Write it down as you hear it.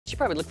should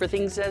probably look for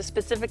things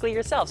specifically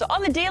yourself. So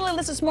on the daily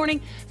list this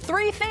morning,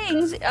 3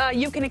 things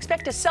you can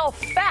expect to sell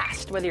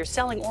fast, whether you're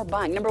selling or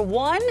buying. Number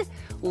 1,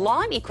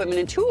 lawn equipment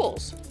and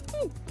tools.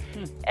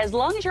 As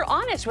long as you're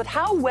honest with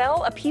how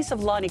well a piece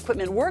of lawn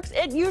equipment works,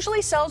 it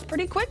usually sells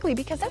pretty quickly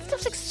because that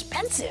stuff's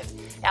expensive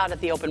out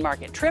at the open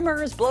market.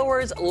 Trimmers,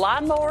 blowers,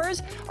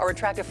 lawnmowers are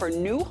attractive for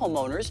new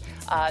homeowners,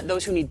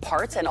 those who need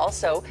parts, and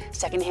also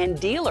secondhand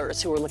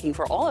dealers who are looking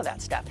for all of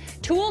that stuff.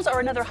 Tools are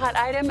another hot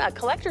item.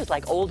 Collectors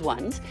like old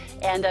ones,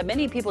 and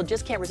many people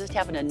just can't resist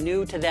having a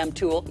new-to-them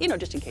tool, you know,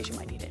 just in case you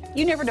might need it.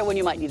 You never know when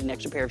you might need an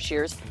extra pair of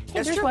shears.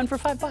 Hey, there's one for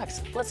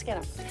 $5. Let's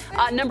get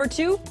them. Number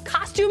 2,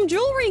 costume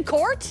jewelry,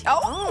 Court.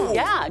 Oh!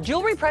 Yeah,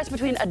 jewelry priced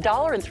between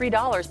 $1 and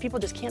 $3. People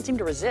just can't seem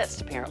to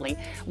resist, apparently.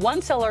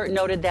 One seller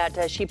noted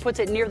that she puts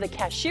it near the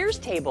cashier's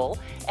table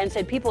and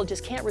said people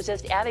just can't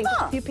resist adding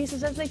just a few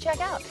pieces as they check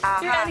out.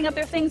 They're adding up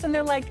their things and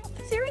they're like,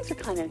 these earrings are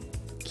kind of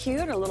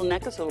cute, a little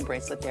necklace, a little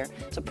bracelet there.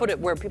 So put it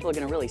where people are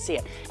going to really see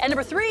it. And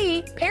number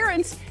 3,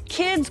 parents,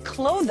 kids'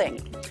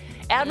 clothing.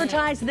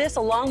 Advertise this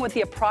along with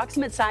the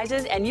approximate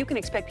sizes, and you can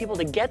expect people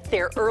to get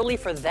there early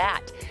for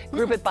that.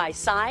 Group it by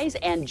size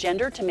and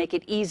gender to make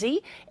it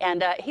easy,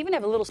 and even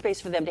have a little space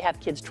for them to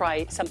have kids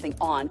try something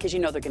on, because you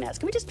know they're going to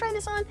ask, can we just try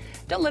this on?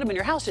 Don't let them in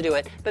your house to do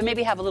it, but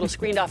maybe have a little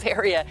screened off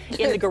area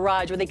in the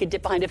garage where they could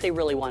dip behind if they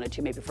really wanted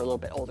to, maybe for a little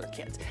bit older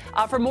kids.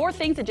 For more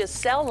things that just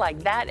sell like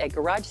that at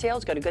garage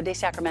sales, go to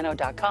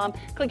gooddaysacramento.com.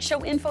 Click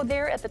show info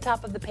there at the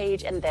top of the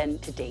page, and then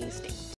today's date.